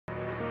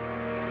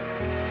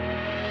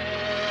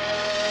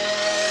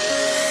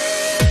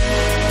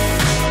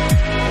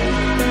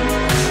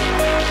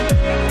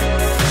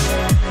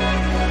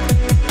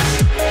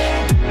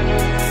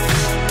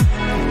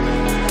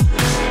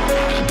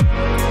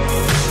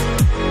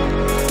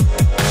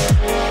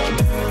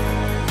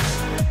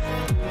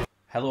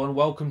Hello and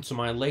welcome to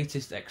my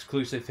latest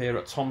exclusive here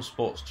at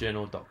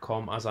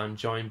tomsportsjournal.com as I'm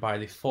joined by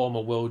the former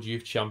World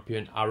Youth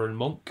Champion Arron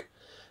Monk.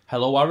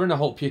 Hello Arron, I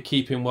hope you're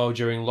keeping well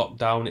during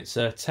lockdown. It's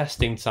a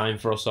testing time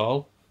for us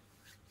all.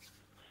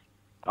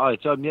 Hi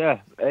Tom,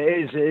 yeah,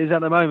 it is at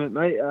the moment,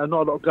 mate. Not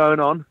a lot going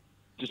on,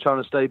 just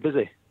trying to stay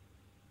busy.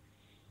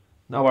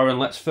 Now Arron,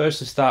 let's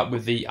first start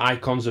with the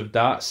Icons of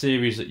Dart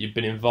series that you've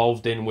been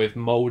involved in with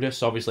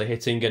Modus, obviously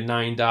hitting a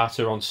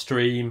 9-darter on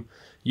stream,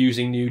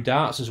 using new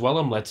darts as well,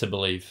 I'm led to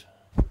believe.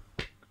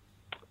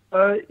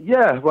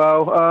 Yeah,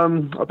 well,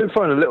 I've been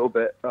throwing a little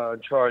bit,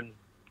 trying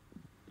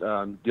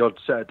the odd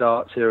set of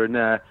darts here and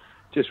there,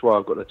 just while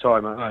I've got the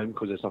time at home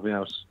because there's nothing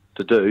else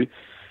to do.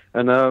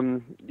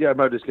 And yeah,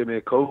 Modus gave me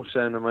a call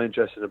saying, am I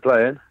interested in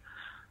playing?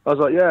 I was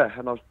like, yeah,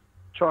 and I was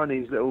trying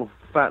these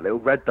fat little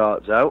red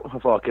darts out. I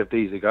thought I'd give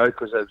these a go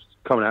because they're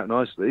coming out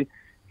nicely.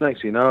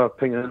 Next thing you know, I'm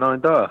pinging a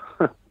 9-dart.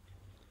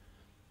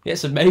 Yeah,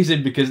 it's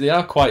amazing because they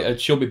are quite a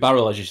chubby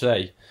barrel, as you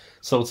say.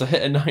 So to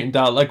hit a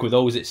 9-dart leg with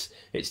those,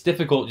 it's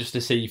difficult just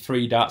to see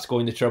 3 darts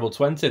going the treble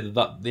 20.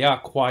 They are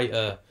quite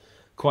a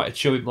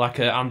chubby, like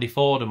a Andy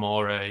Fordham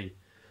or a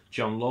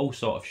John Lowe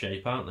sort of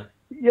shape, aren't they?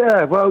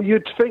 Yeah, well,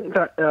 you'd think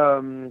that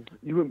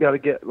you wouldn't be able to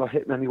get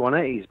hit many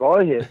 180s, but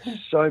I hit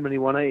so many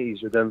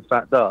 180s with them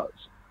fat darts.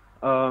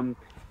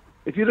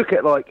 If you look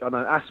at I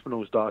know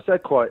Aspinall's darts, they're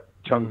quite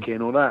chunky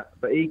and all that,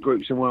 but he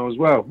groups them well as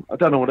well. I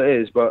don't know what it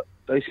is, but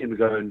they seem to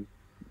go in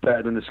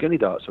better than the skinny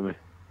darts for me.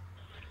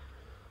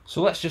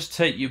 So let's just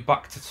take you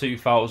back to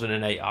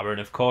 2008, Arron.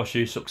 Of course,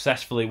 you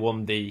successfully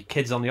won the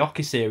Kids on the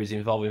Hockey series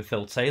involving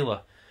Phil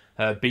Taylor,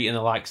 beating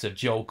the likes of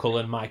Joe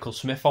Cullen, Michael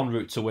Smith en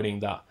route to winning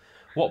that.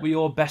 What were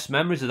your best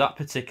memories of that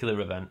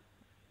particular event?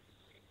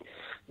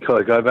 Got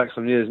to go back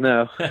some years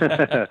now.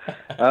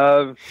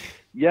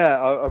 Yeah,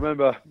 I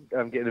remember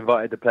getting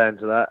invited to play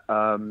into that.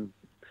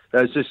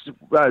 That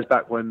was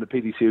back when the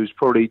PDC was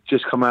probably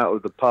just come out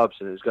of the pubs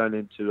and it was going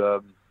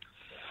into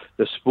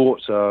the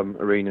sports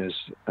arenas.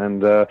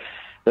 And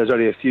there's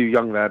only a few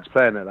young lads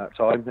playing at that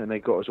time, and they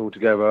got us all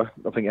together,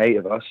 I think 8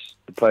 of us,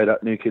 to play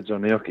that New Kids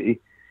on the Hockey.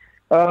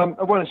 I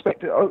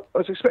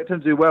was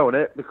expecting to do well in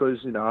it because,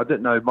 I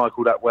didn't know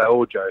Michael that well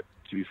or Joe,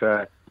 to be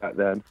fair, back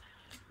then.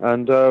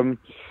 And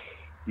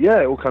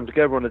yeah, it all came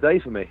together on the day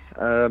for me.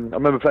 I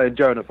remember playing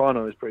Joe in the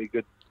final. It was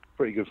a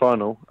pretty good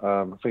final.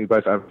 I think we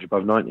both averaged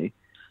above 90.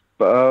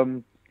 But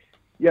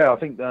yeah, I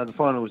think the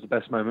final was the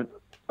best moment,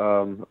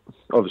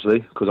 obviously,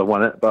 because I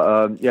won it.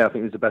 But yeah, I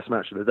think it was the best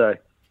match of the day.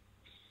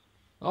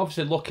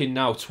 Obviously, looking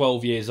now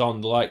 12 years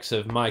on, the likes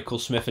of Michael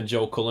Smith and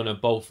Joe Cullen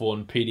have both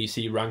won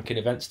PDC ranking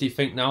events. Do you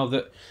think now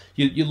that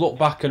you look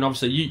back and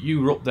obviously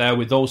you were up there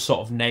with those sort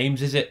of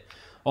names, is it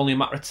only a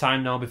matter of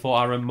time now before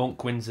Arron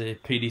Monk wins the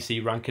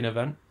PDC ranking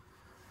event?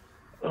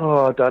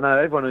 Oh, I don't know.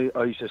 Everyone who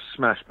I used to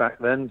smash back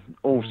then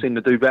all seem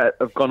to do better,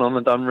 have gone on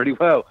and done really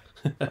well,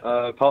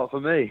 apart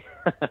from me.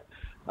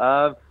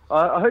 I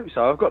hope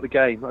so. I've got the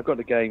game.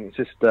 It's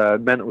just the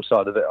mental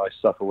side of it I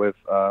suffer with.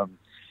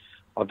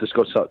 I'm just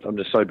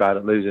so bad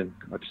at losing.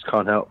 I just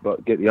can't help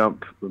but get the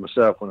ump with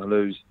myself when I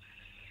lose.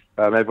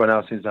 Everyone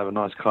else seems to have a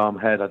nice, calm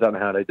head. I don't know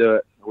how they do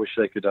it. I wish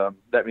they could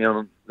let me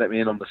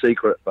in on the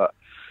secret. But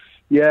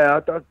yeah, I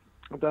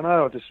don't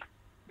know.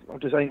 I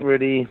just ain't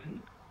really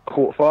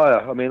caught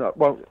fire. I mean,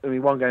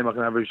 one game I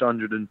can average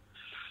 100 and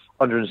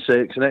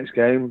 106. The next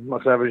game I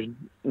can average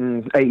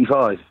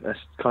 85. That's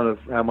kind of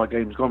how my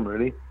game's gone,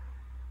 really.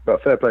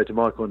 But fair play to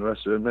Michael and the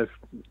rest of them.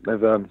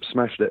 They've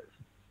smashed it.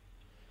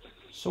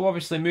 So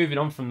obviously, moving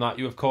on from that,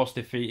 you of course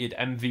defeated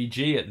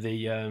MVG at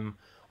the on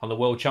the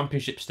World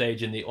Championship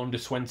stage in the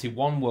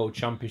Under-21 World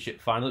Championship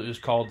final. It was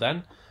called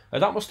then.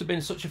 That must have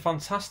been such a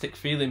fantastic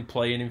feeling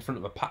playing in front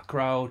of a packed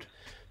crowd.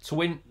 To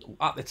win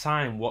at the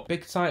time, what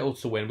big title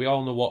to win. We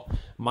all know what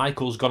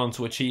Michael's gone on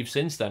to achieve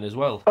since then as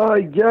well.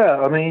 Yeah,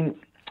 I mean,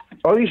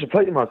 I used to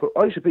play Michael.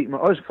 I was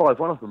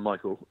 5-1 up on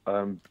Michael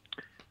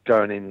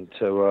going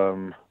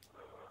into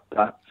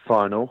that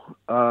final.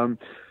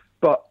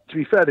 But to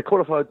be fair, they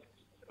qualified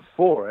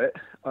for it.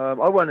 I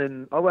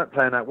weren't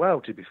playing that well,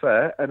 to be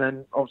fair. And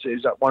then obviously it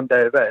was that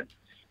one-day event,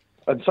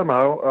 and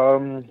somehow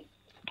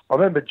I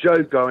remember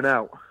Joe going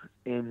out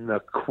in the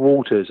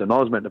quarters, and I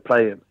was meant to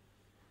play him.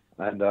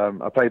 And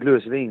I played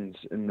Lewis Leans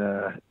in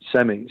the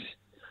semis,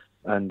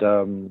 and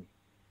I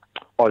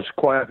was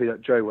quite happy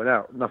that Joe went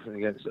out. Nothing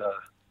against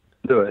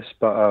Lewis,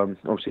 but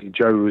obviously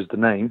Joe was the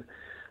name,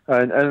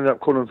 and ended up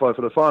qualifying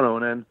for the final.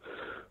 And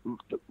then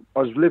I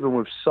was living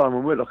with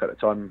Simon Whitlock at the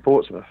time in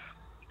Portsmouth,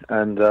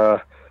 and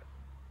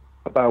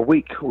about a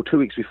week or 2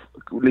 weeks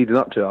leading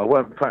up to it, I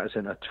weren't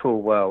practicing at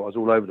all well. I was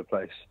all over the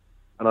place,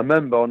 and I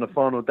remember on the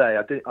final day,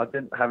 I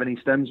didn't have any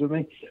stems with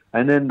me,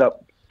 and ended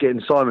up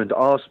getting Simon to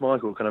ask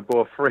Michael, can I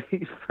borrow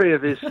three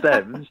of his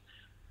stems?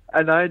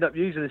 And I ended up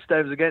using his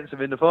stems against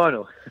him in the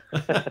final.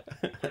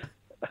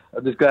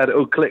 I'm just glad it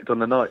all clicked on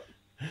the night.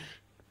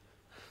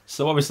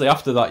 So obviously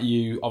after that,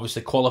 you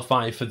obviously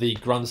qualified for the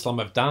Grand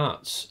Slam of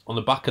Darts on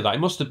the back of that. It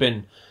must have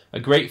been a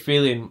great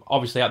feeling,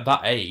 obviously at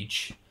that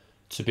age,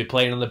 to be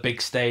playing on the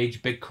big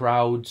stage, big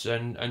crowds,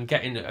 and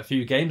getting a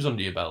few games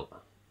under your belt.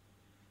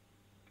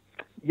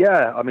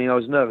 Yeah, I mean, I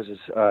was nervous as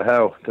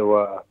hell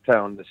to play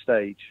on the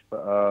stage,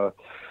 but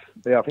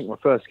yeah, I think my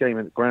first game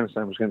at the Grand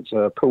Slam was against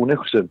Paul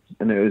Nicholson,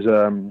 and it was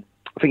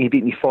I think he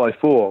beat me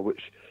 5-4,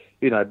 which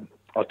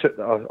I took.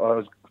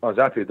 I was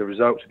happy with the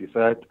result, to be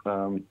fair.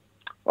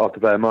 After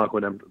playing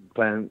Michael and then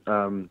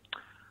playing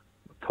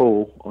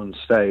Paul on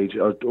stage,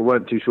 I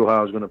weren't too sure how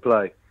I was going to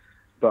play,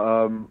 but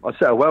I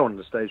settled well on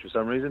the stage for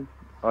some reason.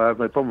 I have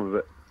no problem with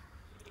it.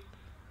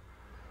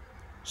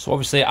 So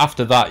obviously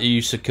after that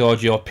you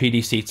secured your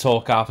PDC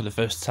Tour card for the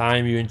first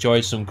time. You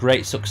enjoyed some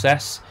great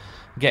success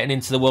getting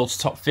into the world's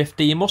top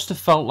 50. You must have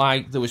felt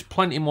like there was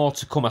plenty more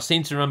to come. I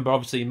seem to remember,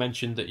 obviously you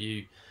mentioned that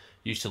you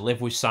used to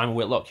live with Simon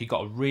Whitlock. You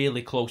got a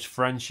really close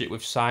friendship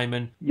with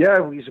Simon. Yeah,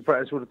 we used to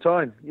practice all the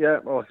time. Yeah,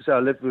 well, like I said, I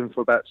lived with him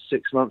for about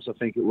 6 months, I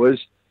think it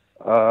was.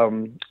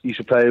 We used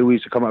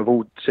to come out of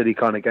all silly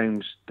kind of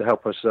games to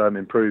help us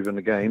improve in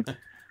the game.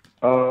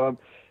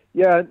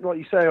 Yeah, like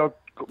you say, I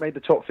made the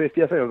top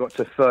 50. I think I got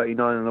to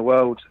 39 in the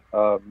world.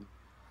 Yeah,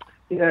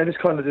 it's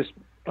kind of just,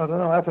 I don't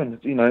know what happened.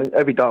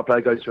 Every dart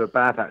player goes through a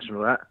bad patch and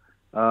all that.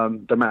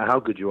 No matter how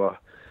good you are.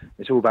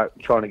 It's all about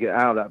trying to get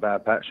out of that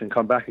bad patch and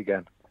come back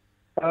again.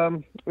 I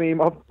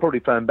mean, I'm probably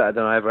playing better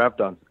than I ever have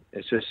done.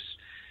 It's just,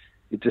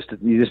 you just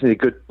need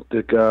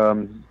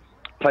to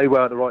play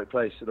well at the right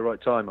place at the right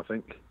time, I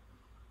think.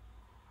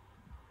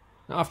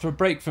 After a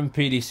break from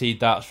PDC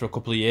darts for a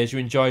couple of years, you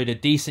enjoyed a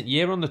decent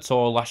year on the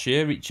tour last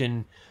year,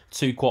 reaching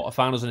 2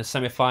 quarterfinals and a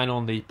semi-final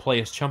in the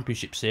Players'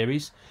 Championship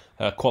Series,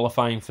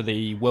 qualifying for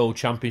the World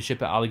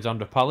Championship at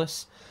Alexandra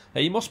Palace.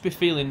 You must be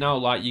feeling now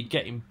like you're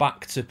getting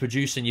back to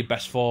producing your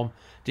best form,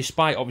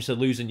 despite obviously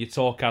losing your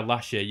tour card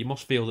last year. You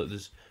must feel that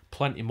there's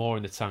plenty more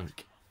in the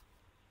tank.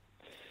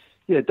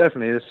 Yeah,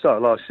 definitely. At the start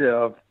of last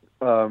year,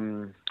 I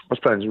was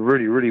playing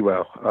really, really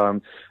well.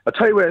 I'll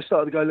tell you where it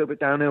started to go a little bit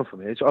downhill for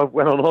me. So I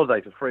went on holiday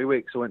for 3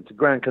 weeks. I went to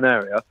Gran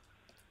Canaria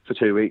for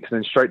 2 weeks and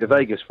then straight to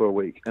Vegas for a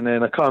week. And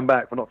then I come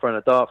back for not throwing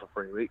a dart for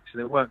 3 weeks,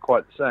 and it weren't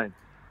quite the same.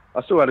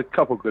 I still had a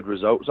couple of good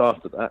results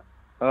after that.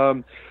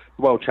 The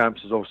World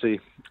Champs is obviously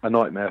a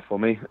nightmare for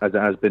me, as it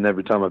has been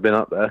every time I've been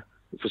up there.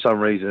 For some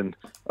reason,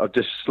 I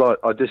just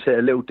hit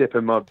a little dip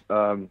in my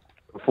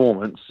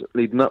performance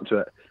leading up to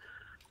it.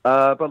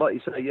 But like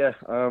you say, yeah,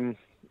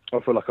 I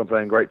feel like I'm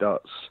playing great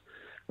darts.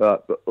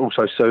 But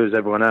also, so is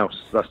everyone else.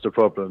 That's the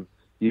problem.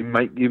 You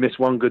miss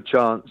one good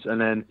chance, and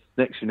then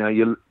next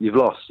you've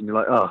lost, and you're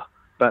like,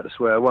 back to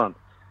square one.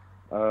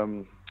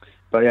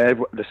 But yeah,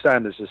 the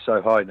standards are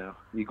so high now.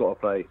 You've got to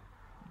play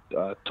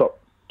top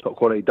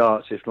quality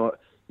darts. If not,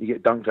 you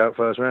get dunked out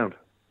first round.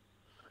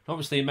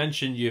 Obviously, you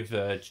mentioned you've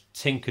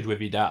tinkered with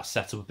your dart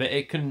setup a bit.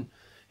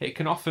 It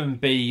can often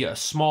be a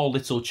small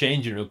little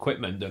change in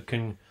equipment that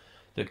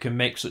can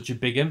make such a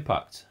big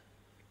impact.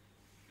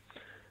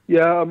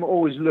 Yeah, I'm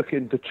always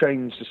looking to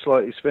change the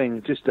slightest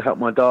thing just to help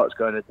my darts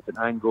go in a different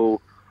angle,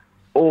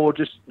 or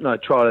just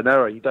trial and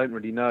error. You don't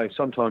really know.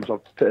 Sometimes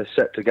I'll put a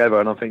set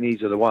together and I think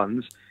these are the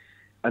ones,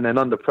 and then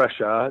under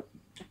pressure,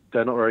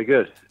 they're not very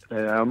good.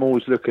 I'm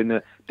always looking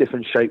at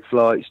different shape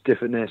flights,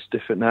 different this,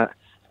 different that.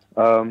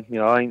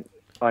 I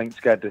ain't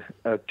scared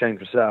to change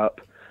the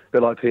setup. A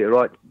bit like Peter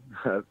Wright,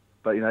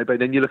 but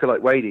then you look at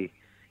like Wadey.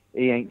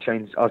 He ain't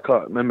changed. I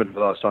can't remember the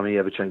last time he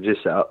ever changed his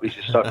setup. He's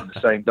just stuck on the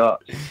same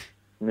darts.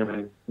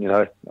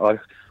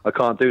 I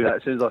can't do that.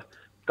 As soon as I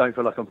don't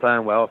feel like I'm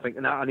playing well, I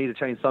think, I need to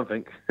change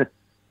something. I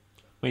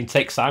mean,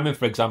 take Simon,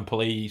 for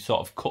example. He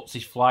sort of cuts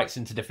his flights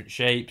into different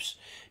shapes.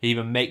 He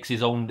even makes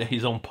his own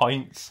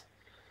points.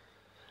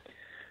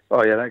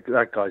 Oh, yeah,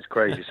 that guy's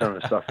crazy, some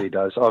of the stuff he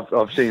does.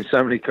 I've seen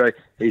so many crazy...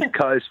 He's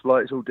cut his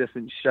flights all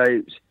different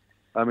shapes.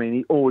 I mean,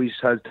 he always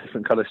has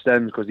different colour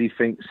stems because he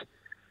thinks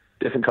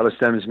different colour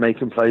stems make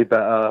him play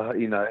better.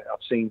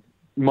 I've seen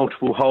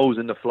multiple holes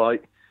in the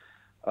flight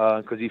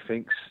because he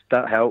thinks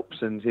that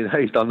helps, and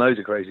he's done loads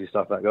of crazy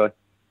stuff, that guy.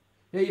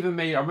 Yeah,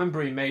 I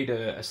remember he made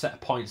a set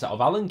of points out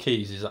of Allen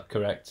keys. Is that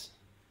correct?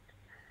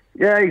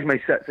 Yeah, he's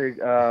made sets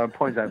of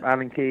points out of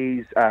Allen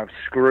keys, out of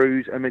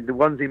screws. I mean, the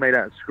ones he made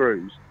out of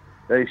screws,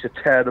 they used to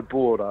tear the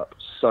board up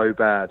so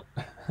bad.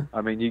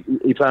 I mean,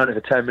 you played it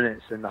for 10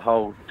 minutes, and the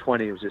whole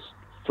 20 was just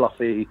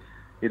fluffy.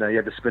 You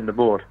had to spin the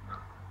board.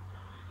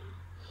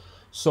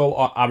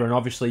 So, Arron,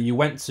 obviously, you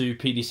went to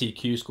PDC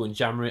Q School in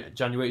January.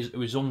 It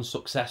was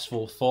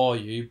unsuccessful for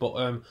you, but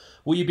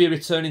will you be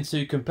returning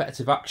to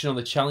competitive action on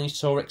the Challenge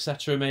Tour,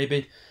 etc.,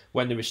 maybe,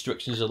 when the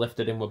restrictions are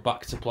lifted and we're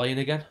back to playing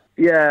again?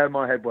 Yeah,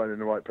 my head wasn't in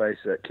the right place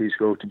at Q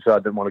School, so I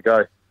didn't want to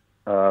go.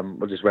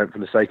 I just went for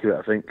the sake of it,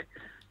 I think.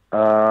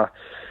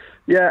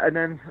 Yeah, and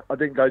then I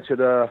didn't go to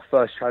the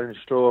first Challenge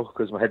Tour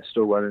because my head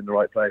still wasn't in the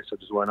right place. I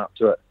just went up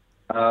to it.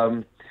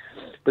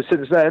 But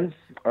since then,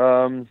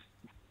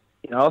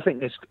 I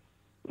think this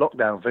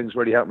lockdown thing's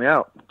really helped me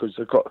out because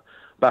I got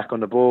back on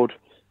the board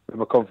with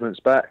my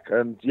confidence back.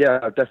 And yeah,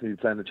 I'll definitely be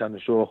playing the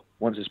Challenge Tour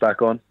once it's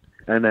back on,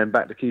 and then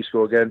back to Q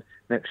School again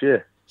next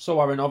year. So,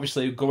 Arron,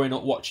 obviously, growing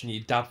up watching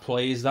your dad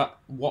play, is that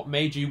what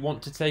made you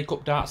want to take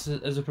up darts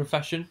as a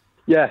profession?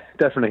 Yeah,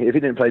 definitely. If he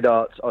didn't play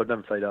darts, I would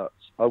never play darts.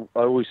 I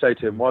always say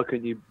to him, why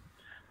couldn't you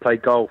play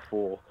golf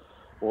or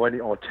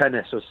or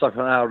tennis or something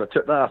like that. I would have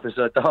took that up as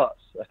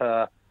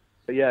darts.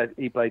 But yeah,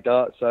 he played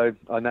darts, so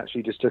I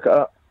naturally just took it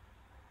up.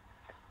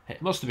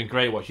 It must have been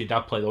great watching your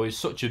dad play, though. He's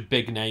such a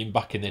big name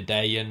back in the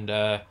day,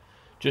 and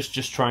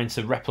just trying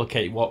to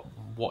replicate what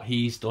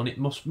he's done. It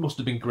must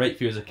have been great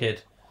for you as a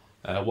kid,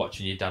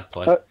 watching your dad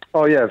play.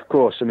 Oh yeah, of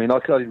course. I mean, I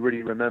can only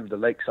really remember the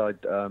Lakeside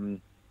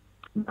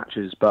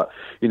matches, but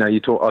you know,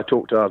 I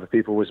talk to other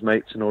people, his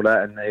mates and all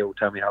that, and they all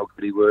tell me how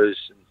good he was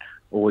and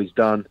all he's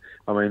done.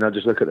 I mean, I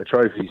just look at the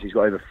trophies. He's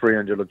got over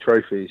 300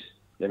 trophies.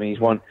 I mean,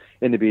 he's won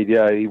in the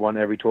BDO. He won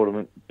every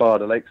tournament bar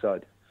the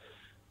Lakeside.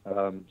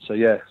 So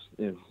yeah,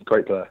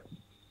 great player.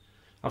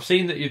 I've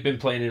seen that you've been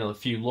playing in a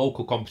few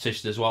local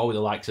competitions as well with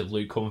the likes of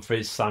Luke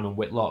Humphries, Simon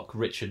Whitlock,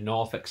 Richard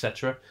North,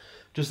 etc.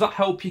 Does that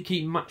help you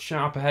keep match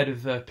sharp ahead of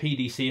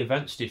PDC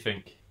events, do you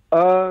think?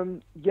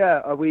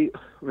 Yeah, I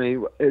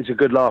mean, it's a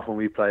good laugh when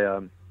we play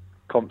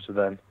comps with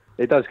them.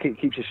 It does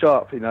keeps you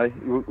sharp, you know.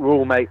 We're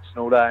all mates and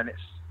all that, and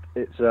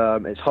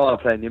it's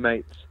hard playing your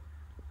mates.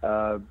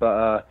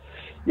 But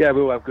yeah,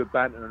 we all have good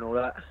banter and all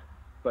that.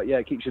 But yeah,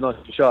 it keeps you nice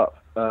and sharp,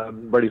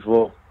 ready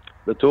for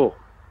the tour.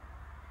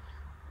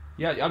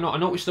 Yeah, I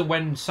noticed that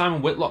when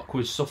Simon Whitlock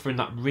was suffering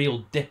that real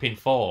dip in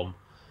form,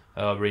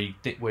 where he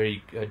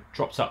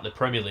dropped out of the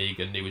Premier League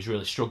and he was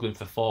really struggling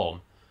for form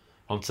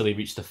until he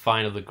reached the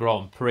final of the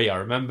Grand Prix. I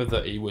remember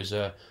that he was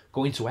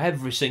going to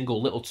every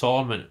single little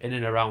tournament in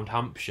and around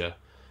Hampshire,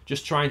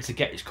 just trying to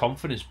get his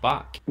confidence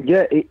back.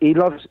 Yeah, he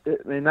loves. I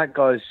mean, that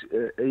guy's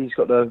he's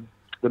got the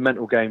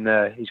mental game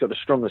there. He's got the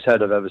strongest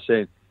head I've ever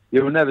seen.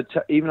 He'll never,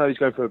 even though he's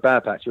going through a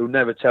bad patch, he'll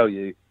never tell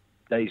you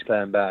that he's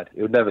playing bad.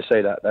 He'll never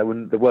say that.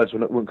 The words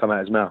wouldn't come out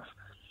of his mouth.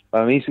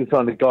 He's the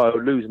kind of guy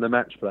who'll lose in the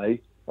match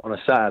play on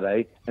a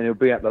Saturday and he'll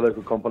be at the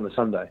local comp on a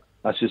Sunday.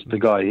 That's just the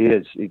guy he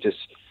is. He just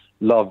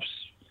loves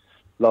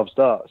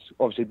darts.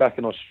 Obviously, back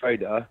in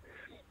Australia,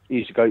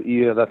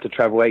 you'd have to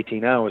travel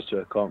 18 hours to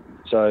a comp.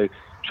 So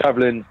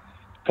travelling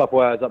a couple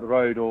hours up the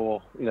road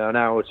or an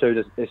hour or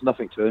two, it's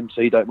nothing to him,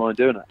 so he don't mind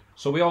doing it.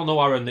 So we all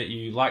know, Arron, that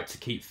you like to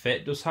keep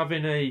fit. Does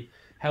having a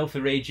healthy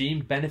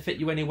regime benefit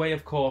you anyway?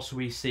 Of course,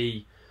 we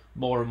see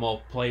more and more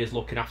players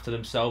looking after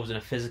themselves in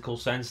a physical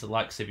sense, the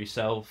likes of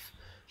yourself,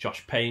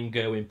 Josh Payne,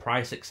 Gerwyn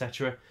Price,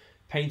 etc.,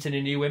 painting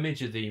a new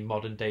image of the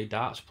modern-day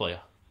darts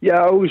player.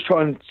 Yeah, I always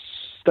try and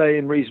stay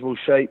in reasonable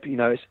shape.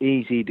 It's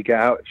easy to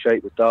get out of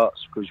shape with darts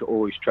because you're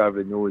always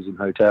travelling, you're always in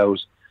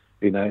hotels.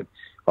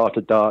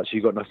 After darts,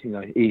 you've got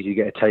nothing, easy to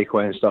get a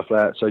takeaway and stuff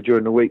like that. So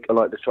during the week, I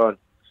like to try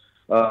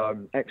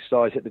and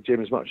exercise, hit the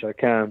gym as much as I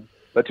can.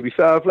 But to be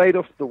fair, I've laid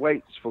off the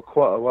weights for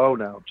quite a while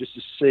now, just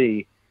to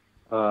see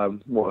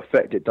what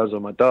effect it does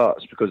on my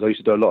darts, because I used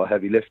to do a lot of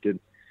heavy lifting,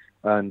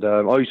 and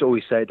I used to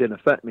always say it didn't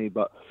affect me,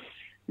 but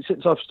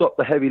since I've stopped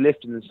the heavy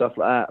lifting and stuff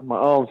like that, my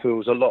arm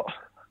feels a lot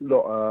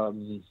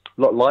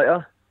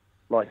lighter,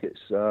 like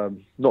it's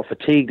not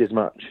fatigued as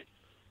much.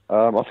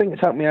 I think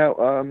it's helped me out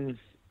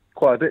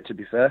quite a bit, to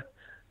be fair,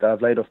 that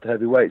I've laid off the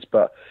heavy weights.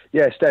 But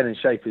yeah, staying in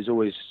shape is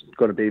always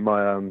going to be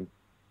my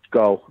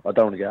goal. I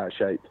don't want to get out of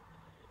shape,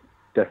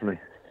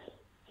 definitely.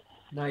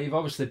 Now, you've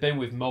obviously been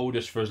with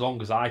Modus for as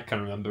long as I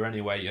can remember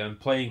anyway,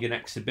 playing in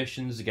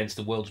exhibitions against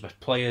the world's best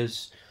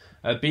players,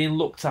 being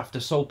looked after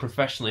so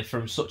professionally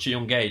from such a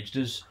young age.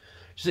 Does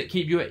it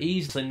keep you at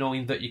ease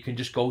knowing that you can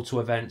just go to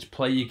events,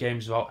 play your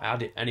games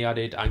without any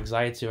added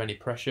anxiety or any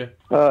pressure?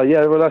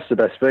 Yeah, well, that's the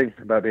best thing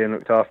about being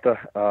looked after.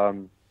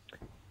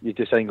 You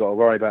just ain't got to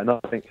worry about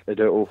nothing. They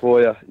do it all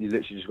for you. You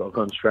literally just got to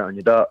concentrate on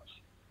your darts.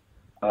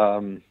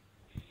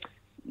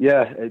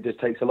 Yeah, it just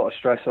takes a lot of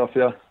stress off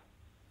you.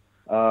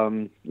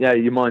 Yeah,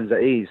 your mind's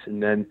at ease,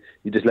 and then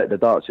you just let the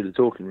darts do the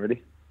talking,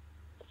 really.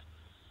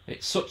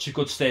 It's such a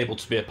good stable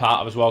to be a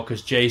part of as well,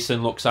 because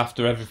Jason looks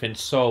after everything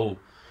so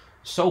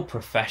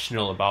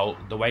professional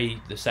about the way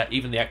the set,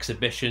 even the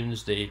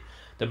exhibitions, the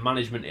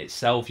management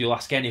itself. You'll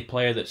ask any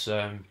player that's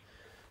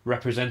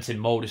representing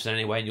Modus in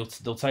any way, and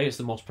they'll tell you it's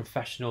the most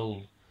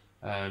professional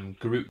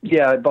group.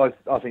 Yeah,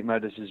 I think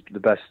Modus is the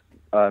best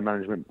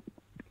management.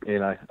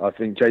 I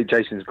think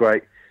Jason's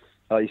great.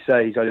 Like you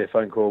say, he's only a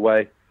phone call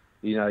away.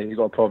 You've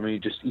got a problem, you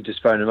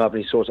just phone him up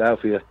and he sorts it out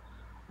for you.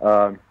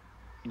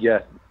 Yeah,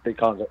 it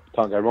can't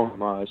go wrong in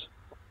my eyes.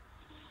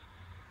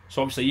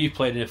 So obviously you've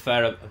played in a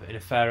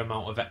fair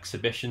amount of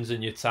exhibitions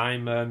in your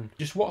time.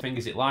 Just what thing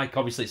is it like?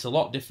 Obviously it's a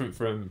lot different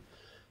from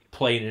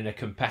playing in a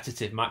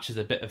competitive match. There's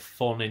a bit of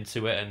fun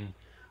into it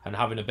and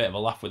having a bit of a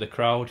laugh with the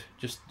crowd.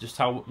 Just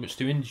how much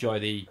do you enjoy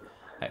the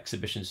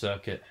exhibition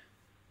circuit?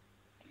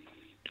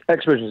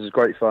 Exhibitions is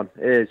great fun.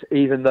 It is,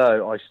 even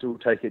though I still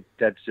take it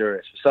dead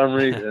serious. For some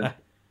reason,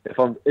 if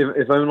I'm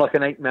like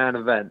an 8-man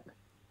event,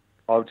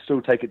 I would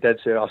still take it dead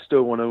serious. I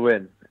still want to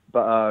win.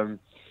 But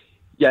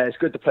yeah, it's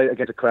good to play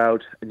against the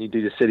crowd, and you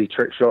do the silly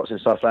trick shots and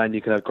stuff, and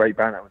you can have great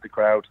banter with the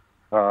crowd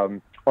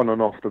on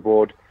and off the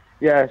board.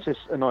 Yeah, it's just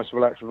a nice,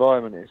 relaxed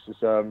environment. It's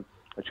just a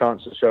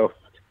chance to show off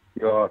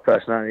your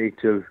personality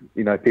to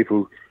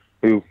people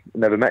who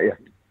never met you.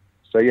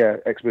 So yeah,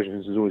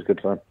 exhibitions is always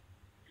good fun.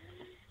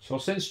 So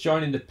since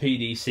joining the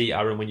PDC,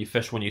 Arron, when you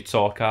first won your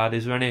tour card,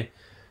 is there any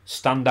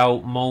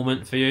standout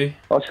moment for you?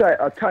 I'll tell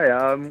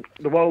you,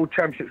 the World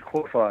Championships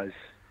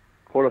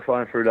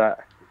qualifying through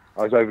that,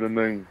 I was over the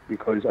moon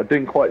because I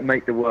didn't quite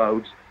make the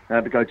Worlds. I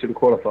had to go to the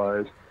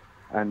qualifiers,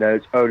 and I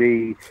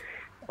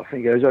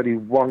think there was only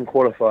one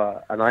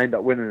qualifier, and I ended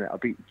up winning it. I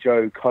beat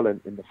Joe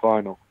Cullen in the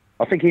final.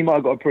 I think he might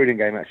have got a proving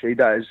game, actually.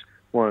 That is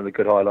one of the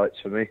good highlights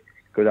for me,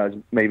 because that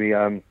was maybe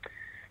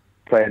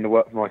playing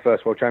my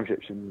first World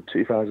Championships in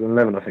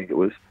 2011, I think it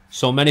was.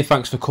 So many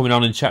thanks for coming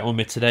on and chatting with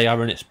me today,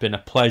 Arron. It's been a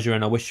pleasure,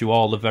 and I wish you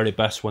all the very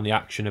best when the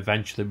action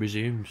eventually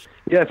resumes.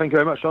 Yeah, thank you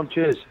very much, John.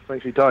 Cheers.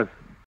 Thanks for your time.